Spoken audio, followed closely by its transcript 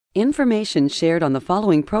Information shared on the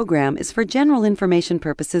following program is for general information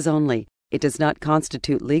purposes only. It does not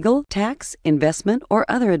constitute legal, tax, investment, or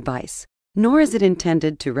other advice, nor is it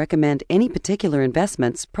intended to recommend any particular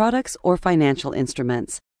investments, products, or financial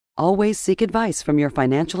instruments. Always seek advice from your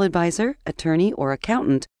financial advisor, attorney, or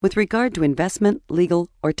accountant with regard to investment, legal,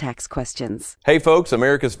 or tax questions. Hey folks,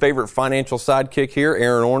 America's favorite financial sidekick here,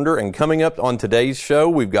 Aaron Ornder, and coming up on today's show,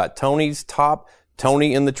 we've got Tony's top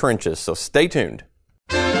Tony in the trenches, so stay tuned.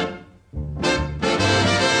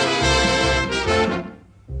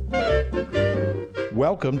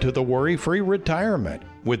 Welcome to the Worry-Free Retirement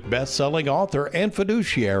with best-selling author and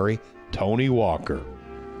fiduciary Tony Walker.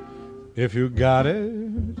 If you got it,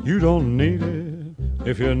 you don't need it.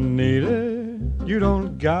 If you need it, you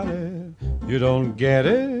don't got it. You don't get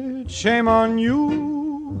it, shame on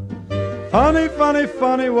you. Funny, funny,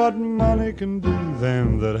 funny what money can do.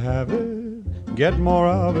 Them that have it, get more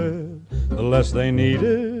of it. The less they need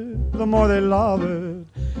it, the more they love it.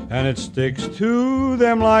 And it sticks to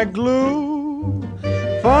them like glue.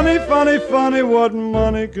 Funny, funny, funny what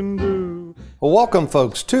money can do. Well, welcome,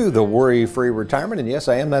 folks, to the Worry-Free Retirement. And yes,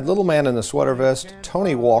 I am that little man in the sweater vest,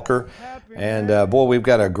 Tony Walker. And boy, we've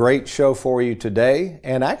got a great show for you today.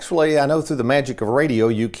 And actually, I know through the magic of radio,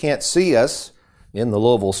 you can't see us in the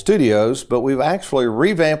Louisville studios, but we've actually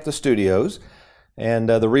revamped the studios. And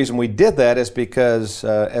the reason we did that is because,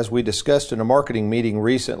 as we discussed in a marketing meeting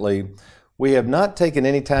recently, we have not taken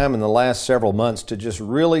any time in the last several months to just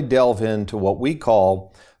really delve into what we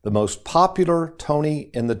call the most popular Tony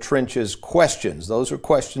in the Trenches questions. Those are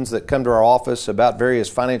questions that come to our office about various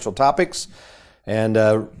financial topics. And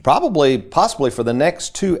possibly for the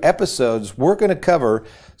next 2 episodes, we're going to cover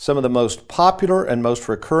some of the most popular and most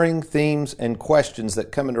recurring themes and questions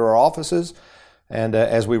that come into our offices. And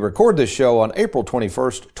as we record this show on April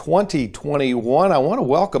 21st, 2021, I want to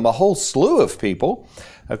welcome a whole slew of people.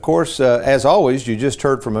 Of course, as always, you just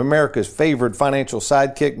heard from America's favorite financial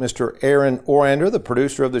sidekick, Mr. Aaron Orender, the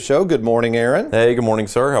producer of the show. Good morning, Aaron. Hey, good morning,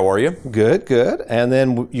 sir. How are you? Good, good. And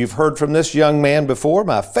then you've heard from this young man before,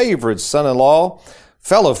 my favorite son-in-law,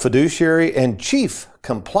 fellow fiduciary, and chief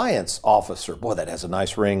compliance officer. Boy, that has a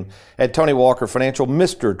nice ring. At Tony Walker Financial,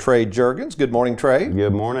 Mr. Trey Juergens. Good morning, Trey.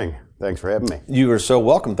 Good morning. Thanks for having me. You are so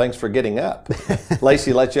welcome. Thanks for getting up.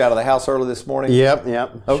 Lacey let you out of the house early this morning? Yep.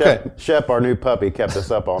 Okay. Shep, our new puppy, kept us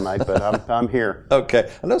up all night, but I'm here. Okay.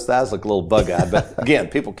 I noticed the eyes look a little bug-eyed, but again,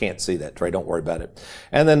 people can't see that, Trey. Don't worry about it.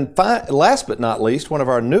 And then last but not least, one of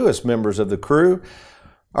our newest members of the crew,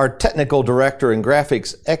 our technical director and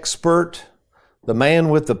graphics expert, the man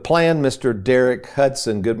with the plan, Mr. Derek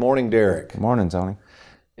Hudson. Good morning, Derek. Good morning, Tony.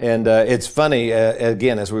 And it's funny,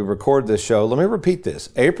 again, as we record this show, let me repeat this.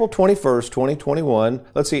 April 21st, 2021.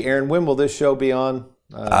 Let's see, Aaron, when will this show be on?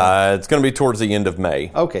 It's going to be towards the end of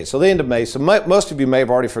May. Okay, so the end of May. So most of you may have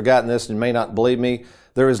already forgotten this and may not believe me.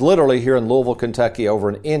 There is literally here in Louisville, Kentucky, over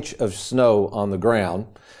an inch of snow on the ground.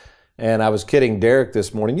 And I was kidding Derek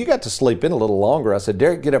this morning. You got to sleep in a little longer. I said,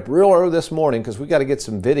 Derek, get up real early this morning because we got to get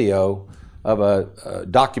some video of a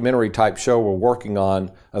documentary type show we're working on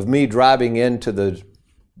of me driving into the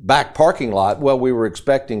back parking lot. Well, we were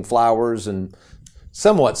expecting flowers and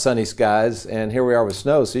somewhat sunny skies, and here we are with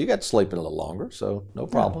snow, so you got to sleep in a little longer, so no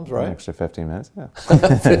problems, right? An extra 15 minutes, yeah.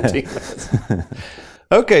 15 minutes.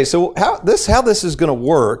 Okay, so how this is going to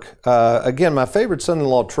work, again, my favorite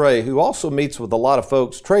son-in-law, Trey, who also meets with a lot of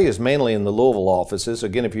folks. Trey is mainly in the Louisville offices.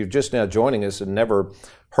 Again, if you're just now joining us and never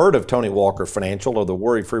heard of Tony Walker Financial or the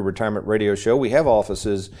Worry-Free Retirement Radio Show, we have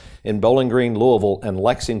offices in Bowling Green, Louisville, and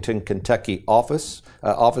Lexington, Kentucky offices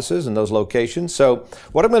in those locations. So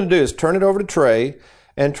what I'm going to do is turn it over to Trey.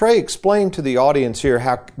 And Trey, explain to the audience here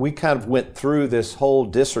how we kind of went through this whole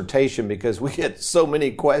dissertation because we get so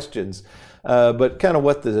many questions. But kind of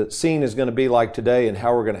what the scene is going to be like today and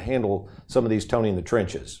how we're going to handle some of these Tony in the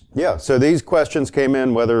Trenches. Yeah, so these questions came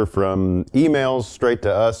in whether from emails straight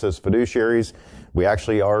to us as fiduciaries. We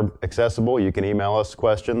actually are accessible. You can email us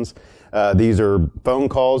questions. These are phone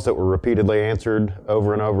calls that were repeatedly answered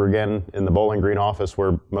over and over again in the Bowling Green office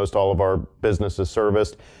where most all of our business is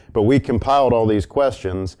serviced. But we compiled all these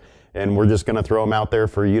questions and we're just going to throw them out there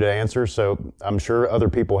for you to answer. So I'm sure other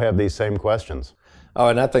people have these same questions. Oh,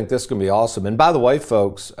 and I think this is going to be awesome. And by the way,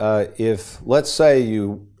 folks, if let's say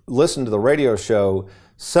you listen to the radio show,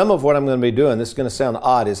 some of what I'm going to be doing, this is going to sound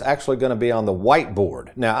odd, is actually going to be on the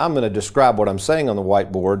whiteboard. Now, I'm going to describe what I'm saying on the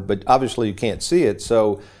whiteboard, but obviously you can't see it.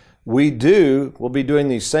 So we'll be doing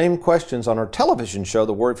these same questions on our television show,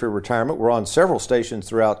 The Worry-Free Retirement. We're on several stations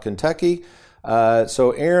throughout Kentucky.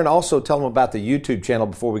 So Aaron, also tell them about the YouTube channel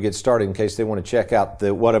before we get started in case they want to check out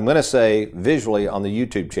what I'm going to say visually on the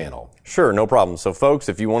YouTube channel. Sure, no problem. So folks,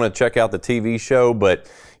 if you want to check out the TV show, but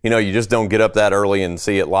you just don't get up that early and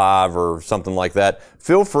see it live or something like that,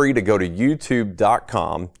 feel free to go to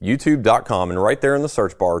youtube.com, and right there in the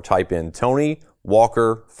search bar, type in Tony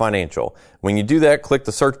Walker Financial. When you do that, click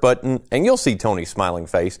the search button and you'll see Tony's smiling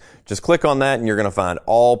face. Just click on that and you're going to find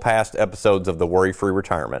all past episodes of the Worry-Free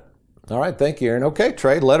Retirement. All right, thank you, Aaron. Okay,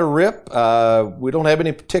 Trey, let her rip. We don't have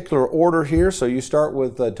any particular order here, so you start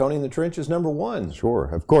with Tony in the Trenches, number 1. Sure,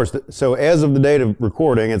 of course. So as of the date of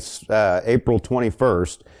recording, it's April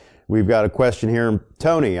 21st. We've got a question here.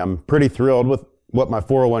 Tony, I'm pretty thrilled with what my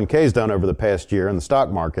 401k's done over the past year in the stock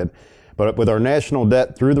market, but with our national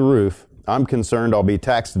debt through the roof, I'm concerned I'll be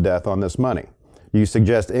taxed to death on this money. Do you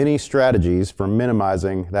suggest any strategies for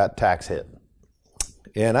minimizing that tax hit?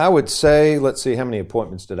 And I would say, let's see, how many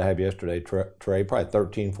appointments did I have yesterday, Trey? Probably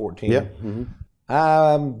 13, 14. Yeah. Mm-hmm.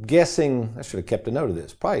 I'm guessing, I should have kept a note of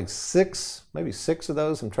this, probably 6, maybe 6 of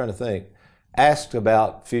those, I'm trying to think, asked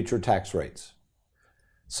about future tax rates.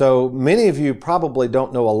 So many of you probably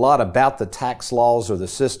don't know a lot about the tax laws or the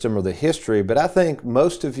system or the history, but I think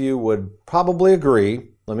most of you would probably agree.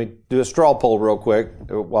 Let me do a straw poll real quick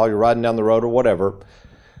while you're riding down the road or whatever.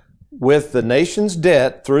 With the nation's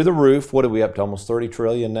debt through the roof, what are we up to? Almost 30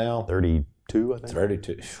 trillion now? 32, I think.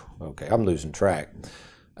 32. Okay, I'm losing track.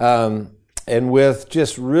 And with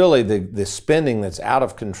just really the spending that's out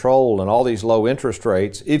of control and all these low interest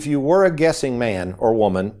rates, if you were a guessing man or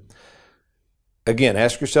woman, again,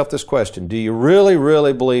 ask yourself this question. Do you really,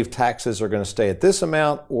 really believe taxes are going to stay at this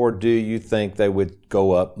amount, or do you think they would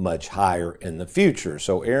go up much higher in the future?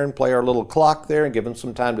 So, Aaron, play our little clock there and give them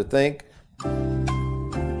some time to think.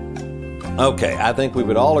 Okay, I think we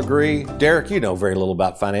would all agree. Derek, you know very little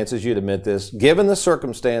about finances. You'd admit this. Given the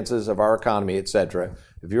circumstances of our economy, etc.,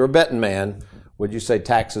 if you're a betting man, would you say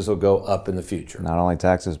taxes will go up in the future? Not only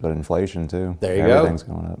taxes, but inflation, too. There you Everything's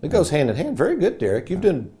go. going up. It goes hand in hand. Very good, Derek. You've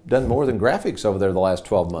done more than graphics over there the last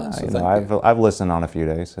 12 months. I've listened on a few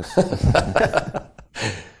days.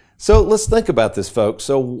 So let's think about this, folks.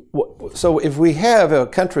 So if we have a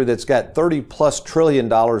country that's got $30+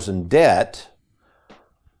 trillion in debt,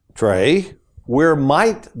 Trey, where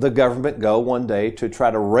might the government go one day to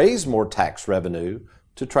try to raise more tax revenue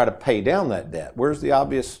to try to pay down that debt? Where's the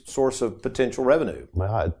obvious source of potential revenue?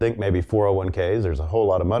 Well, I think maybe 401ks. There's a whole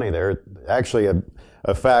lot of money there. Actually,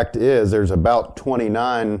 a fact is there's about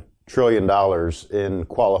 $29 trillion in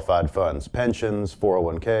qualified funds, pensions,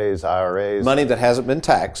 401ks, IRAs. Money that hasn't been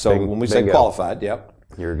taxed. So when we say qualified, yep.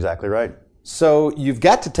 You're exactly right. So you've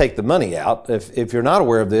got to take the money out. If you're not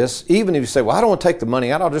aware of this, even if you say, well, I don't want to take the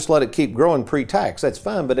money out, I'll just let it keep growing pre-tax. That's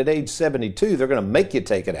fine. But at age 72, they're going to make you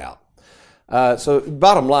take it out. So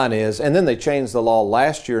bottom line is, and then they changed the law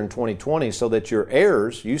last year in 2020 so that your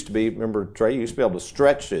heirs used to be, remember, Trey, you used to be able to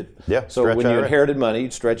stretch it. Yeah, so when you inherited money,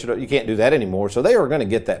 you'd stretch it up. You can't do that anymore. So they are going to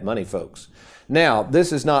get that money, folks. Now,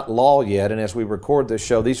 this is not law yet, and as we record this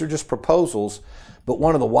show, these are just proposals. But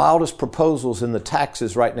one of the wildest proposals in the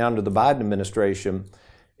taxes right now under the Biden administration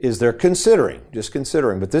is they're considering,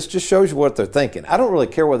 but this just shows you what they're thinking. I don't really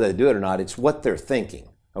care whether they do it or not. It's what they're thinking,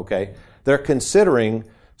 okay? They're considering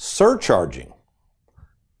surcharging.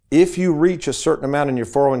 If you reach a certain amount in your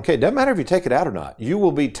 401k, it doesn't matter if you take it out or not, you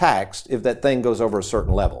will be taxed if that thing goes over a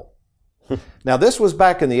certain level. Now, this was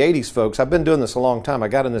back in the 80s, folks. I've been doing this a long time. I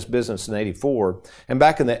got in this business in 84. And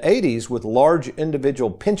back in the 80s, with large individual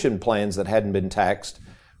pension plans that hadn't been taxed,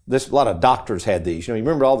 a lot of doctors had these. You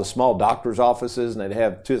remember all the small doctors' offices, and they'd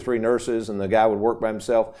have 2 or 3 nurses, and the guy would work by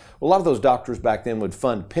himself? Well, a lot of those doctors back then would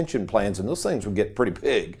fund pension plans, and those things would get pretty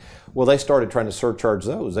big. Well, they started trying to surcharge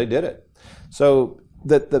those. They did it. So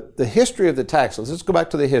the history of the taxes, let's go back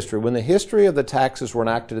to the history. When the history of the taxes were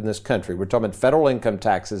enacted in this country, we're talking about federal income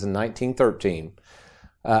taxes in 1913.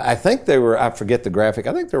 I think they were, I forget the graphic,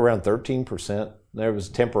 I think they were around 13%. There was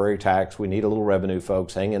temporary tax. We need a little revenue,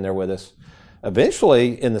 folks. Hang in there with us.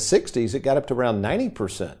 Eventually, in the 60s, it got up to around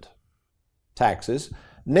 90% taxes.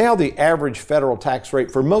 Now the average federal tax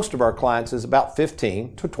rate for most of our clients is about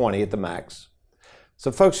 15 to 20 at the max.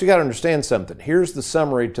 So folks, you got to understand something. Here's the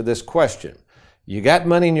summary to this question. You got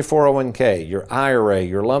money in your 401k, your IRA,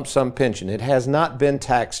 your lump sum pension. It has not been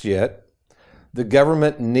taxed yet. The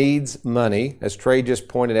government needs money. As Trey just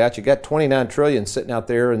pointed out, you got $29 trillion sitting out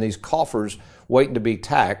there in these coffers waiting to be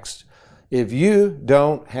taxed. If you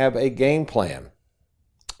don't have a game plan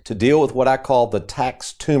to deal with what I call the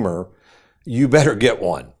tax tumor, you better get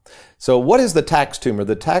one. So what is the tax tumor?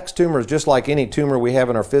 The tax tumor is just like any tumor we have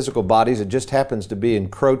in our physical bodies. It just happens to be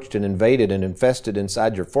encroached and invaded and infested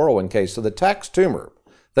inside your 401k. So the tax tumor,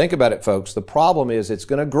 think about it, folks. The problem is it's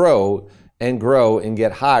going to grow and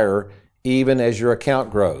get higher even as your account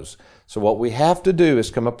grows. So what we have to do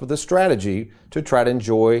is come up with a strategy to try to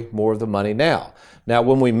enjoy more of the money now. Now,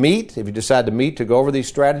 when we meet, if you decide to meet to go over these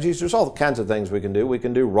strategies, there's all kinds of things we can do. We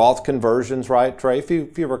can do Roth conversions, right, Trey? A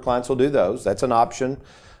few of our clients will do those. That's an option.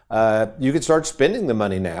 You can start spending the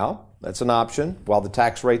money now. That's an option while the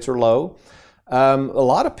tax rates are low. A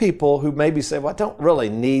lot of people who maybe say, well, I don't really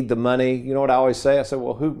need the money. You know what I always say? I say,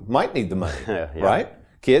 well, who might need the money, right?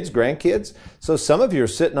 Kids, grandkids. So some of you are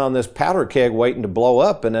sitting on this powder keg waiting to blow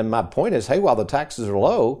up. And then my point is, hey, while the taxes are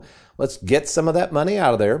low, let's get some of that money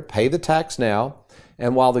out of there, pay the tax now.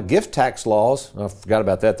 And while the gift tax laws, I forgot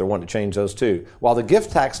about that, they're wanting to change those too. While the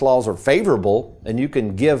gift tax laws are favorable and you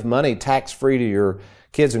can give money tax-free to your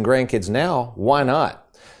kids and grandkids now, why not?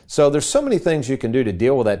 So there's so many things you can do to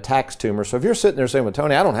deal with that tax tumor. So if you're sitting there saying, well,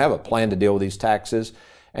 Tony, I don't have a plan to deal with these taxes,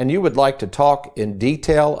 and you would like to talk in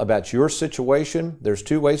detail about your situation, there's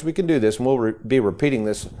two ways we can do this, and we'll be repeating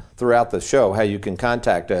this throughout the show, how you can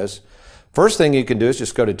contact us. First thing you can do is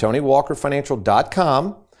just go to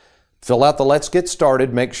TonyWalkerFinancial.com, fill out the Let's Get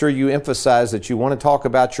Started, make sure you emphasize that you want to talk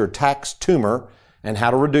about your tax tumor and how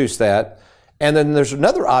to reduce that. And then there's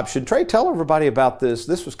another option. Trey, tell everybody about this.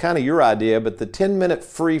 This was kind of your idea, but the 10-minute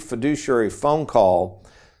free fiduciary phone call.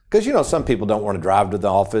 Because, you know, some people don't want to drive to the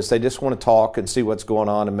office. They just want to talk and see what's going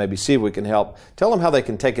on and maybe see if we can help. Tell them how they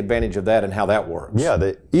can take advantage of that and how that works. Yeah,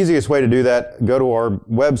 the easiest way to do that, go to our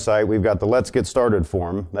website. We've got the Let's Get Started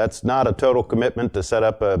form. That's not a total commitment to set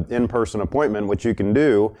up an in-person appointment. What you can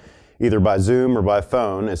do, either by Zoom or by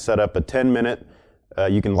phone, is set up a 10-minute,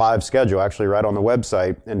 you can live schedule actually right on the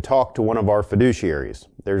website and talk to one of our fiduciaries.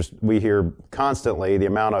 We hear constantly the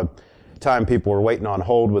amount of time people are waiting on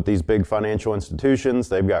hold with these big financial institutions.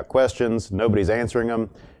 They've got questions. Nobody's answering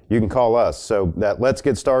them. You can call us. So that Let's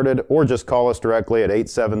Get Started, or just call us directly at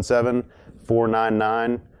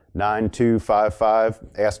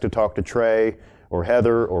 877-499-9255. Ask to talk to Trey or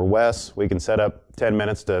Heather or Wes. We can set up 10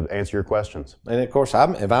 minutes to answer your questions. And of course,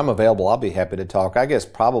 if I'm available, I'll be happy to talk. I guess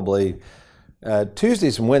probably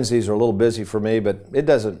Tuesdays and Wednesdays are a little busy for me, but it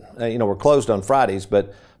doesn't, we're closed on Fridays,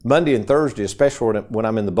 but Monday and Thursday, especially when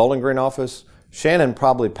I'm in the Bowling Green office, Shannon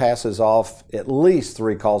probably passes off at least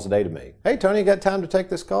 3 calls a day to me. Hey, Tony, you got time to take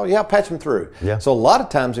this call? Yeah, I'll patch them through. Yeah. So a lot of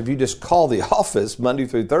times if you just call the office Monday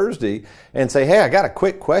through Thursday and say, hey, I got a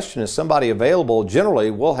quick question, is somebody available? Generally,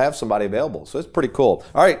 we'll have somebody available. So it's pretty cool.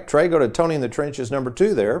 All right, Trey, go to Tony in the Trenches number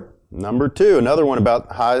 2 there. Number 2, another one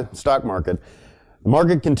about high stock market. The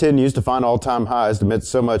market continues to find all-time highs amidst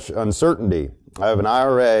so much uncertainty. I have an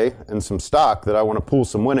IRA and some stock that I want to pull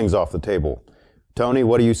some winnings off the table. Tony,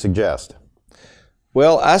 what do you suggest?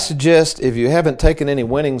 Well, I suggest if you haven't taken any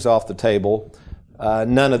winnings off the table,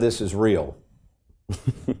 none of this is real.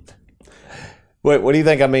 What do you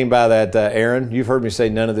think I mean by that, Aaron? You've heard me say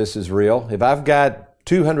none of this is real. If I've got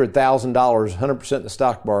 $200,000, 100% in the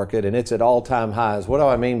stock market, and it's at all-time highs, what do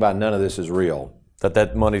I mean by none of this is real?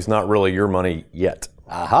 That money's not really your money yet.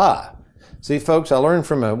 Aha. See, folks, I learned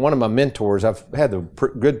from one of my mentors. I've had the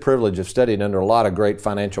good privilege of studying under a lot of great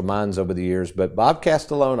financial minds over the years, but Bob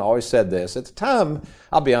Castellone always said this. At the time,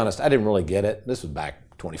 I'll be honest, I didn't really get it. This was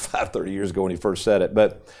back 25, 30 years ago when he first said it,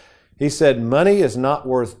 but he said, money is not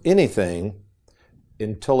worth anything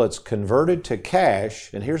until it's converted to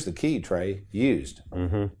cash, and here's the key, Trey, used.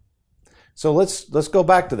 Mm-hmm. So let's go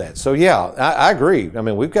back to that. So yeah, I agree. I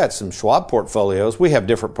mean, we've got some Schwab portfolios. We have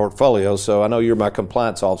different portfolios, so I know you're my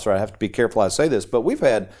compliance officer. I have to be careful I say this, but we've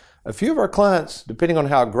had a few of our clients, depending on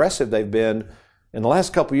how aggressive they've been in the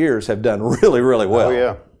last couple of years, have done really, really well. Oh,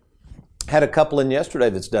 yeah. Had a couple in yesterday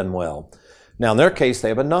that's done well. Now, in their case, they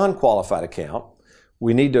have a non-qualified account.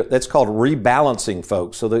 That's called rebalancing,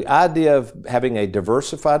 folks. So the idea of having a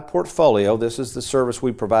diversified portfolio, this is the service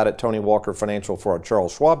we provide at Tony Walker Financial for our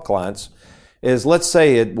Charles Schwab clients, is let's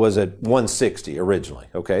say it was at 160 originally.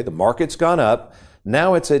 Okay, the market's gone up.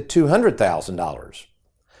 Now it's at $200,000.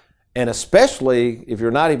 And especially if you're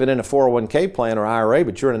not even in a 401k plan or IRA,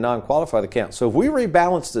 but you're in a non-qualified account. So if we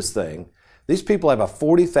rebalance this thing, these people have a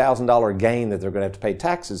 $40,000 gain that they're going to have to pay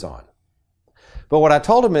taxes on. But what I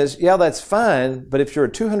told him is, yeah, that's fine, but if you're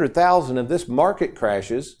at $200,000 and this market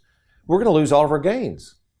crashes, we're going to lose all of our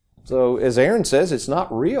gains. So as Aaron says, it's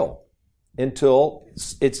not real until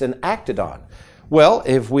it's enacted on. Well,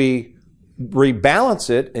 if we rebalance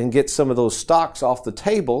it and get some of those stocks off the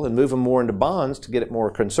table and move them more into bonds to get it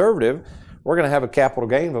more conservative, we're going to have a capital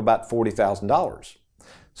gain of about $40,000.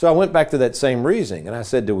 So I went back to that same reasoning and I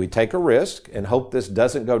said, do we take a risk and hope this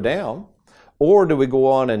doesn't go down? Or do we go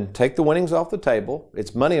on and take the winnings off the table?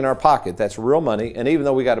 It's money in our pocket. That's real money. And even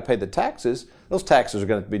though we got to pay the taxes, those taxes are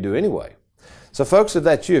going to be due anyway. So folks, if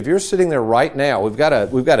that's you, if you're sitting there right now, we've got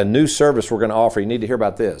a new service we're going to offer. You need to hear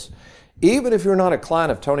about this. even if you're not a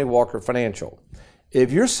client of Tony Walker Financial,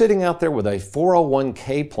 if you're sitting out there with a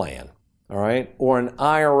 401k plan, all right, or an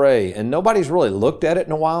IRA, and nobody's really looked at it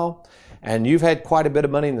in a while, and you've had quite a bit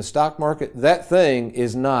of money in the stock market, that thing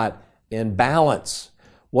is not in balance.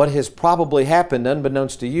 What has probably happened,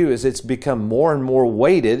 unbeknownst to you, is it's become more and more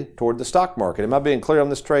weighted toward the stock market. Am I being clear on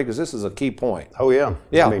this, Trey? Because this is a key point. Oh, yeah.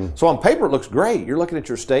 Yeah. So on paper, it looks great. You're looking at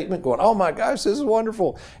your statement going, oh my gosh, this is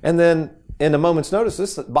wonderful. And then in a moment's notice,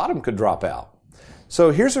 this bottom could drop out.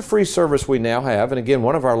 So here's a free service we now have. And again,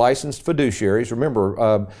 one of our licensed fiduciaries,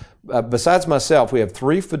 remember, besides myself, we have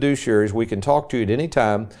 3 fiduciaries we can talk to at any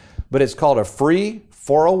time, but it's called a free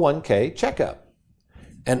 401k checkup.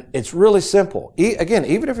 And it's really simple. Again,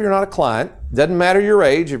 even if you're not a client, doesn't matter your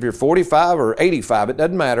age, if you're 45 or 85, it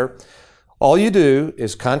doesn't matter. All you do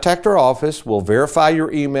is contact our office. We'll verify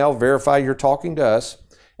your email, verify you're talking to us,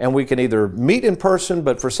 and we can either meet in person,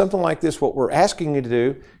 but for something like this, what we're asking you to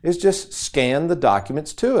do is just scan the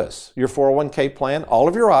documents to us. Your 401k plan, all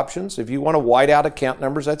of your options. If you want to white out account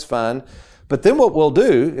numbers, that's fine. But then what we'll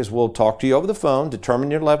do is we'll talk to you over the phone,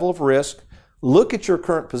 determine your level of risk, look at your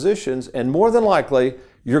current positions, and more than likely,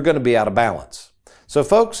 you're going to be out of balance. So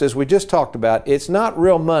folks, as we just talked about, it's not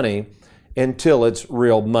real money until it's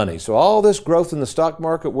real money. So all this growth in the stock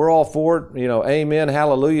market, we're all for it, amen,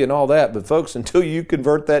 hallelujah, and all that. But folks, until you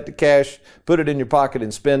convert that to cash, put it in your pocket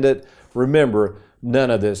and spend it, remember,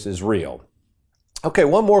 none of this is real. Okay,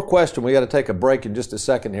 one more question. We got to take a break in just a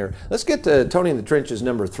second here. Let's get to Tony in the Trenches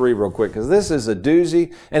number 3 real quick, because this is a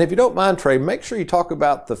doozy. And if you don't mind, Trey, make sure you talk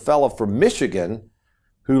about the fellow from Michigan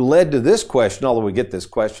who led to this question, although we get this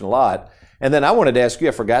question a lot. And then I wanted to ask you,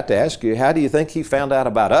 I forgot to ask you, how do you think he found out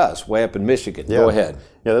about us way up in Michigan? Yeah. Go ahead.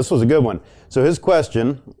 Yeah, this was a good one. So his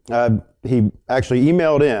question, he actually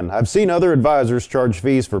emailed in, I've seen other advisors charge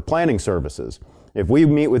fees for planning services. If we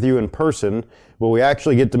meet with you in person, will we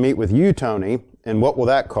actually get to meet with you, Tony, and what will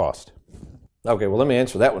that cost? Okay, well, let me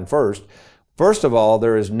answer that one first. First of all,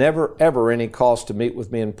 there is never, ever any cost to meet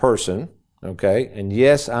with me in person. Okay, and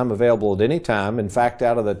yes, I'm available at any time. In fact,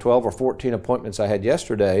 out of the 12 or 14 appointments I had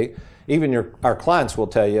yesterday, even our clients will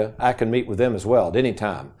tell you I can meet with them as well at any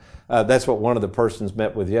time. That's what one of the persons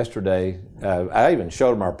met with yesterday. I even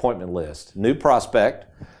showed them our appointment list. New prospect.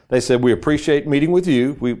 They said, we appreciate meeting with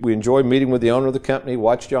you. We enjoy meeting with the owner of the company,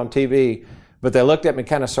 watched you on TV. But they looked at me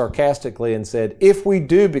kind of sarcastically and said, if we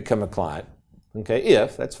do become a client, okay,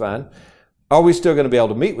 that's fine, are we still going to be able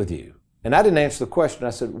to meet with you? And I didn't answer the question.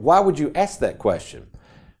 I said, why would you ask that question?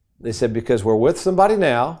 They said, because we're with somebody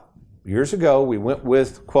now. Years ago, we went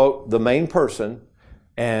with, quote, the main person,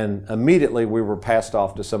 and immediately we were passed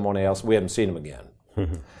off to someone else. We haven't seen them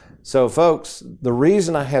again. So, folks, the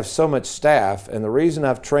reason I have so much staff and the reason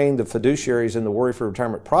I've trained the fiduciaries in the worry-free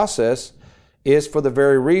retirement process is for the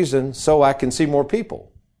very reason so I can see more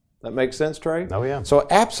people. That makes sense, Trey? Oh, yeah. So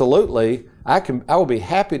absolutely, I will be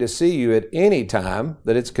happy to see you at any time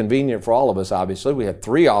that it's convenient for all of us, obviously. We have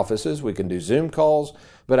 3 offices. We can do Zoom calls,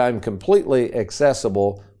 but I'm completely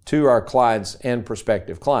accessible to our clients and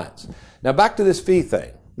prospective clients. Now, back to this fee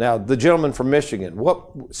thing. Now, the gentleman from Michigan,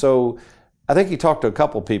 so I think he talked to a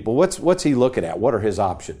couple people. What's he looking at? What are his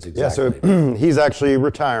options exactly? Yeah, so he's actually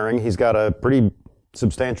retiring. He's got a pretty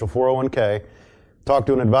substantial 401k. Talked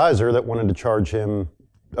to an advisor that wanted to charge him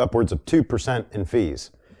upwards of 2% in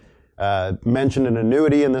fees. Mentioned an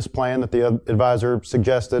annuity in this plan that the advisor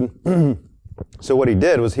suggested. So what he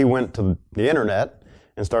did was he went to the internet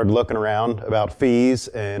and started looking around about fees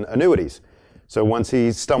and annuities. So once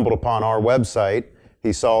he stumbled upon our website,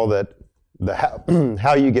 he saw that the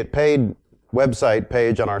How You Get Paid website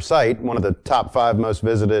page on our site, one of the top 5 most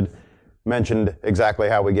visited, mentioned exactly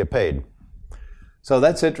how we get paid. So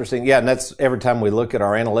that's interesting. Yeah, and that's every time we look at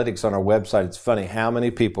our analytics on our website, it's funny how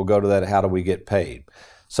many people go to that, how do we get paid?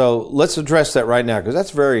 So let's address that right now because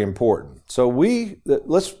that's very important. So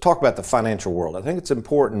let's talk about the financial world. I think it's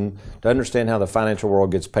important to understand how the financial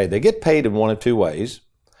world gets paid. They get paid in one of 2 ways.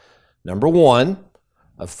 Number 1,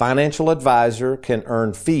 a financial advisor can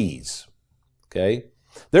earn fees. Okay?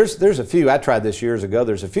 There's a few, I tried this years ago,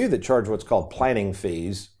 there's a few that charge what's called planning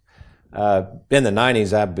fees. In the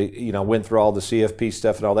 90s, I went through all the CFP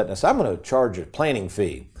stuff and all that, and I said, I'm going to charge a planning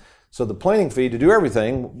fee. So the planning fee to do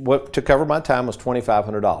everything, to cover my time, was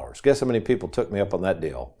 $2,500. Guess how many people took me up on that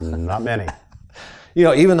deal? Not many.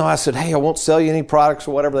 Even though I said, hey, I won't sell you any products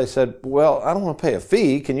or whatever, they said, well, I don't want to pay a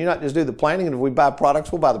fee. Can you not just do the planning? And if we buy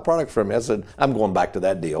products, we'll buy the products from you. I said, I'm going back to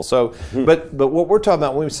that deal. So, but what we're talking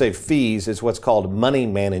about when we say fees is what's called money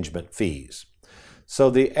management fees. So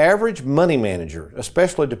the average money manager,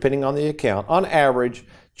 especially depending on the account, on average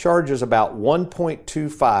charges about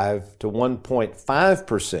 1.25 to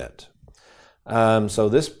 1.5% So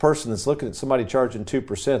this person that's looking at somebody charging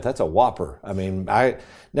 2%, that's a whopper. I mean,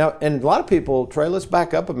 now, and a lot of people, Trey, let's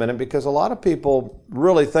back up a minute, because a lot of people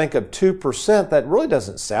really think of 2%. That really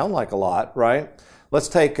doesn't sound like a lot, right? Let's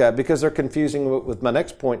take, because they're confusing with my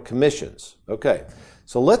next point, commissions. Okay,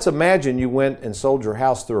 so let's imagine you went and sold your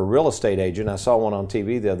house through a real estate agent. I saw one on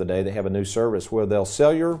TV the other day. They have a new service where they'll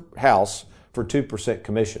sell your house for 2%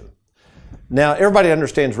 commission. Now, everybody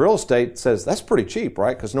understands real estate, says that's pretty cheap,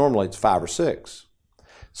 right? Because normally it's 5 or 6.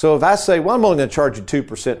 So if I say, well, I'm only going to charge you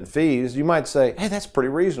 2% in fees, you might say, hey, that's pretty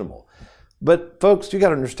reasonable. But folks, you got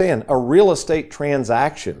to understand, a real estate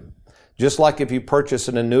transaction, just like if you purchase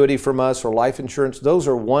an annuity from us or life insurance, those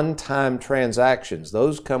are one-time transactions.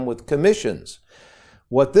 Those come with commissions.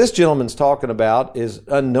 What this gentleman's talking about is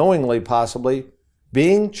unknowingly, possibly,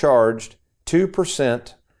 being charged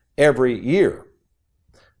 2% every year.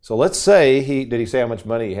 So let's say did he say how much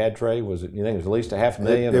money he had, Trey? You think it was at least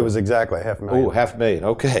 $500,000? It was exactly $500,000. Oh, $500,000.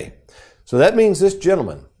 Okay. So that means this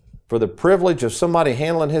gentleman, for the privilege of somebody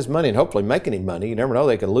handling his money and hopefully making him money, you never know,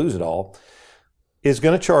 they could lose it all, is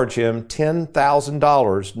going to charge him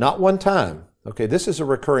 $10,000, not one time. Okay, this is a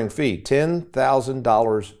recurring fee,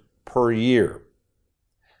 $10,000 per year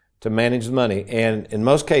to manage the money. And in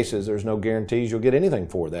most cases, there's no guarantees you'll get anything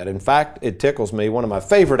for that. In fact, it tickles me. One of my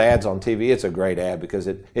favorite ads on TV, it's a great ad because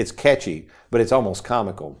it's catchy, but it's almost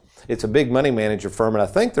comical. It's a big money manager firm, and I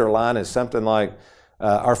think their line is something like,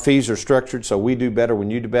 our fees are structured so we do better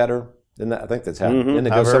when you do better. I think that's how, didn't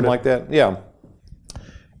it go something like that? Yeah.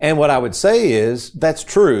 And what I would say is, that's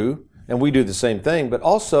true, and we do the same thing, but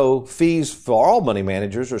also fees for all money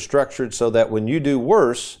managers are structured so that when you do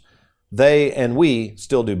worse, they and we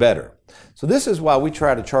still do better. So this is why we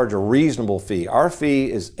try to charge a reasonable fee. Our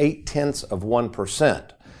fee is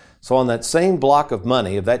 0.8%. So on that same block of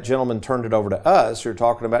money, if that gentleman turned it over to us, you're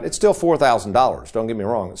talking about, it's still $4,000. Don't get me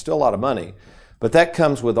wrong. It's still a lot of money. But that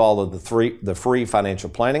comes with all of the free financial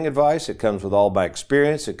planning advice. It comes with all my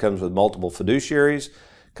experience. It comes with multiple fiduciaries.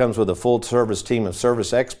 Comes with a full service team of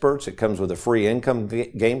service experts. It comes with a free income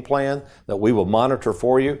game plan that we will monitor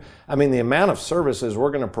for you. I mean, the amount of services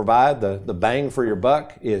we're going to provide, the bang for your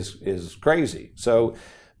buck is crazy. So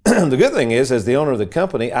the good thing is, as the owner of the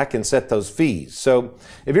company, I can set those fees. So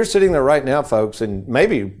if you're sitting there right now, folks, and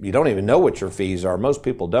maybe you don't even know what your fees are, most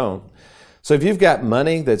people don't. So if you've got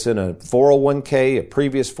money that's in a 401k, a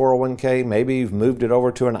previous 401k, maybe you've moved it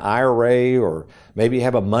over to an IRA, or maybe you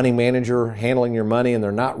have a money manager handling your money and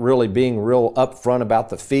they're not really being real upfront about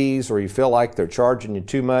the fees, or you feel like they're charging you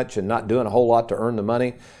too much and not doing a whole lot to earn the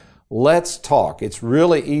money, let's talk. It's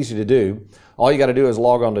really easy to do. All you got to do is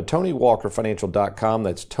log on to TonyWalkerFinancial.com.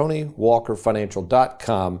 That's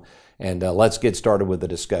TonyWalkerFinancial.com. And let's get started with the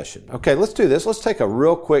discussion. Okay, let's do this. Let's take a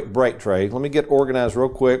real quick break, Trey. Let me get organized real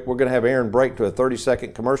quick. We're going to have Aaron break to a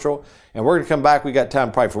 30-second commercial, and we're going to come back. We got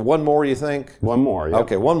time probably for one more, you think? One more, yeah.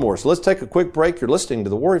 Okay, one more. So let's take a quick break. You're listening to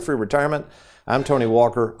The Worry-Free Retirement. I'm Tony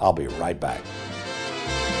Walker. I'll be right back.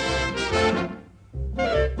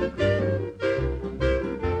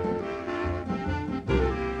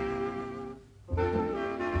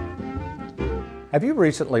 Have you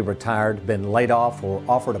recently retired, been laid off, or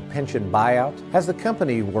offered a pension buyout? Has the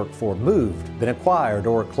company you work for moved, been acquired,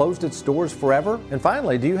 or closed its doors forever? And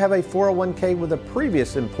finally, do you have a 401k with a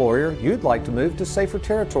previous employer you'd like to move to safer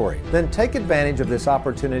territory? Then take advantage of this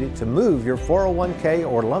opportunity to move your 401k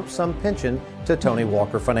or lump sum pension to Tony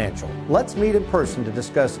Walker Financial. Let's meet in person to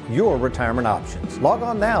discuss your retirement options. Log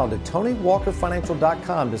on now to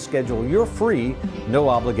TonyWalkerFinancial.com to schedule your free, no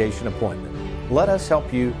obligation appointment. Let us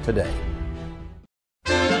help you today.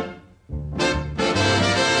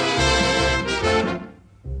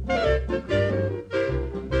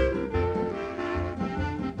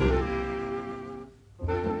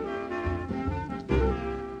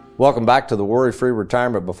 Welcome back to the Worry-Free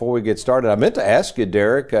Retirement. Before we get started, I meant to ask you,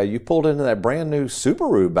 Derek, you pulled into that brand new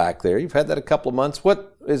Subaru back there. You've had that a couple of months.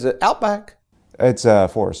 What is it, Outback? It's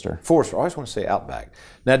Forester. Forester. I always want to say Outback.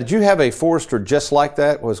 Now, did you have a Forester just like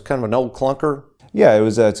that? It was kind of an old clunker? Yeah, it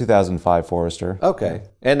was a 2005 Forester. Okay.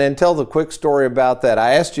 And then tell the quick story about that.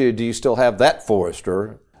 I asked you, do you still have that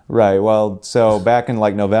Forester? Right. Well, so back in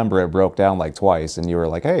like November, it broke down like twice, and you were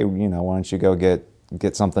like, hey, why don't you go get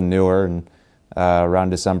something newer? And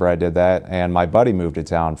around December, I did that, and my buddy moved to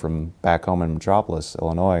town from back home in Metropolis,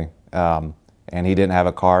 Illinois, and he didn't have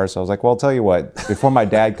a car, so I was like, well, I'll tell you what, before my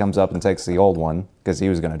dad comes up and takes the old one, because he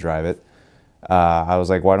was going to drive it, I was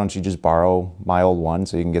like, why don't you just borrow my old one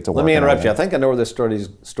so you can get to work? Let me interrupt you. I think I know where this story's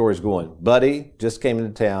going. Buddy just came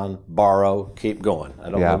into town, borrow, keep going. I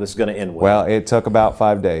don't know if this is going to end well. Well, it took about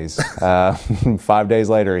 5 days. 5 days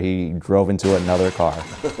later, he drove into another car.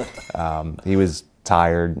 He was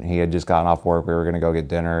tired. He had just gotten off work. We were going to go get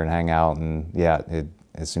dinner and hang out. And yeah,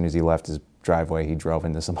 as soon as he left his driveway, he drove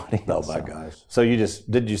into somebody else. Oh my gosh. So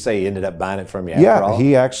did you say he ended up buying it from you after Yeah, all?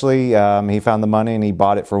 he actually, he found the money and he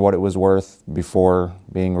bought it for what it was worth before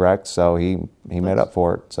being wrecked. So he made up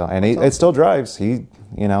for it. So, and it still drives. He's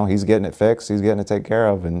getting it fixed. He's getting it taken care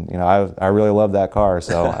of. And, I really love that car.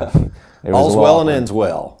 So it was All's well and ends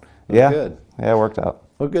well. Yeah. Good. Yeah, it worked out.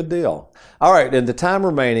 Well, good deal. All right, in the time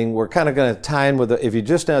remaining, we're kind of going to tie in with, if you're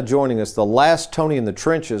just now joining us, the last Tony in the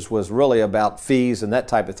Trenches was really about fees and that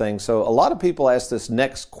type of thing. So a lot of people ask this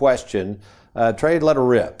next question. Trey, let her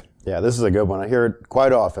rip. Yeah, this is a good one. I hear it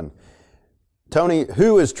quite often. Tony,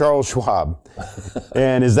 who is Charles Schwab?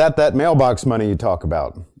 And is that mailbox money you talk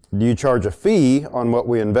about? Do you charge a fee on what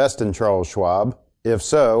we invest in Charles Schwab? If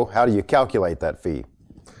so, how do you calculate that fee?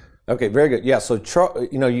 Okay, very good. Yeah, so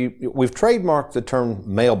we've trademarked the term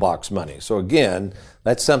mailbox money. So again,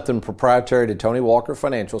 that's something proprietary to Tony Walker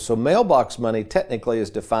Financial. So mailbox money technically is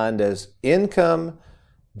defined as income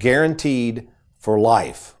guaranteed for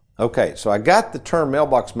life. Okay, so I got the term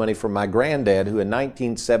mailbox money from my granddad, who in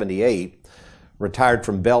 1978 retired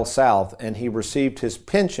from Bell South, and he received his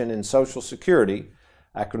pension in Social Security.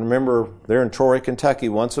 I can remember there in Troy, Kentucky,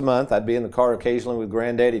 once a month. I'd be in the car occasionally with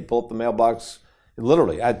Granddad. He'd pull up the mailbox.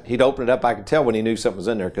 Literally, he'd open it up. I could tell when he knew something was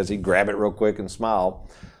in there because he'd grab it real quick and smile.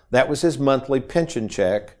 That was his monthly pension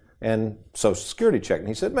check and Social Security check. And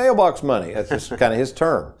he said, mailbox money. That's just kind of his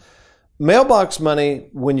term. Mailbox money,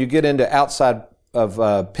 when you get into outside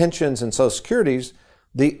of pensions and Social Securities,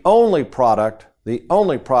 the only product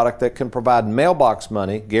that can provide mailbox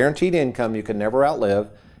money, guaranteed income you can never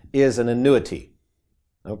outlive, is an annuity.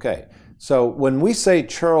 Okay. So when we say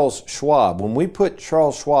Charles Schwab, when we put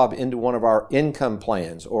Charles Schwab into one of our income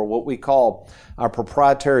plans, or what we call our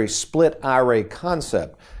proprietary split IRA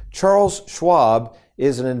concept, Charles Schwab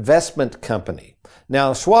is an investment company.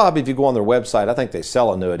 Now, Schwab, if you go on their website, I think they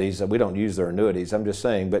sell annuities. We don't use their annuities, I'm just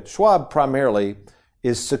saying. But Schwab primarily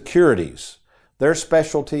is securities. Their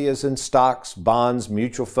specialty is in stocks, bonds,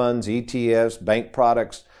 mutual funds, ETFs, bank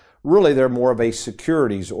products. Really, they're more of a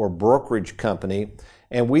securities or brokerage company.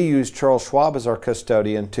 And we use Charles Schwab as our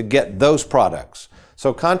custodian to get those products.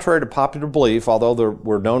 So contrary to popular belief, although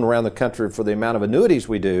we're known around the country for the amount of annuities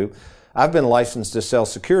we do, I've been licensed to sell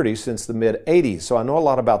securities since the mid-'80s, so I know a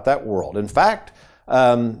lot about that world. In fact,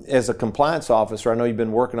 as a compliance officer, I know you've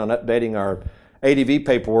been working on updating our ADV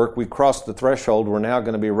paperwork. We crossed the threshold. We're now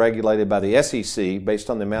going to be regulated by the SEC based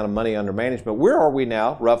on the amount of money under management. Where are we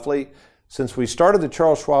now, roughly? Since we started the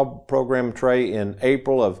Charles Schwab program, Trey, in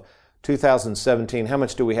April of 2017, how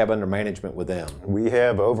much do we have under management with them? We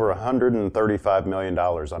have over $135 million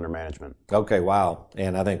under management. Okay, wow.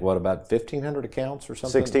 And I think, about 1,500 accounts or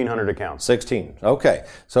something? 1,600 accounts. 16. Okay.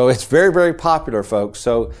 So it's very, very popular, folks.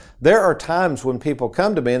 So there are times when people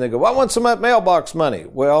come to me and they go, well, I want some mailbox money.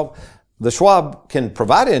 Well, the Schwab can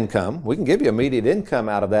provide income. We can give you immediate income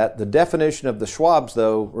out of that. The definition of the Schwabs,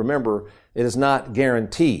 though, remember, it is not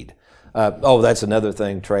guaranteed. That's another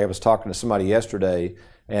thing, Trey. I was talking to somebody yesterday,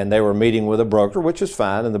 and they were meeting with a broker, which is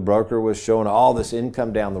fine, and the broker was showing all this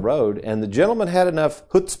income down the road, and the gentleman had enough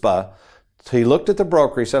chutzpah. He looked at the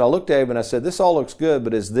broker. He said, I looked at him, and I said, this all looks good,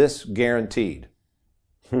 but is this guaranteed?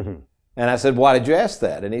 And I said, why did you ask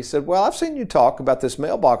that? And he said, well, I've seen you talk about this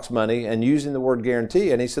mailbox money and using the word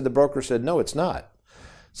guarantee. And he said, the broker said, no, it's not.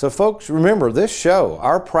 So folks, remember, this show,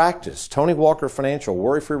 our practice, Tony Walker Financial,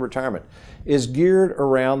 Worry-Free Retirement, is geared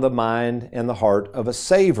around the mind and the heart of a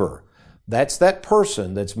saver. That's that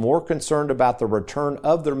person that's more concerned about the return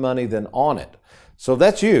of their money than on it. So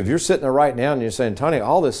that's you. If you're sitting there right now and you're saying, Tony,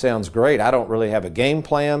 all this sounds great. I don't really have a game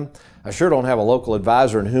plan. I sure don't have a local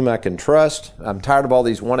advisor in whom I can trust. I'm tired of all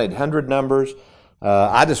these 1-800 numbers.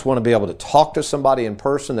 I just want to be able to talk to somebody in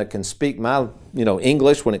person that can speak my,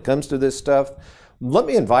 English when it comes to this stuff. Let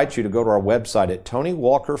me invite you to go to our website at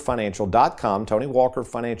TonyWalkerFinancial.com,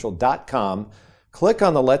 TonyWalkerFinancial.com. Click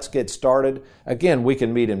on the Let's Get Started. Again, we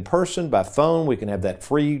can meet in person, by phone. We can have that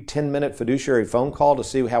free 10-minute fiduciary phone call to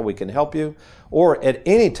see how we can help you. Or at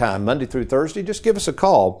any time, Monday through Thursday, just give us a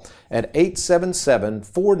call at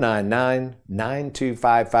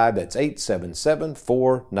 877-499-9255. That's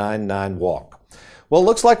 877-499-WALK. Well, it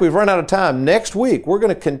looks like we've run out of time. Next week, we're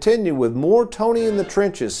going to continue with more Tony in the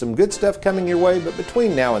Trenches. Some good stuff coming your way, but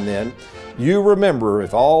between now and then, you remember,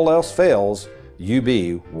 if all else fails, you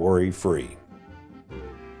be worry-free.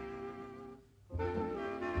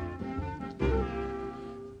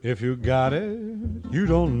 If you got it, you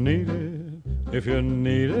don't need it. If you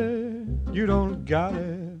need it, you don't got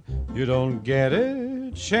it. You don't get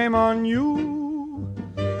it, shame on you.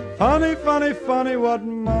 Funny, funny, funny what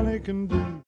money can do.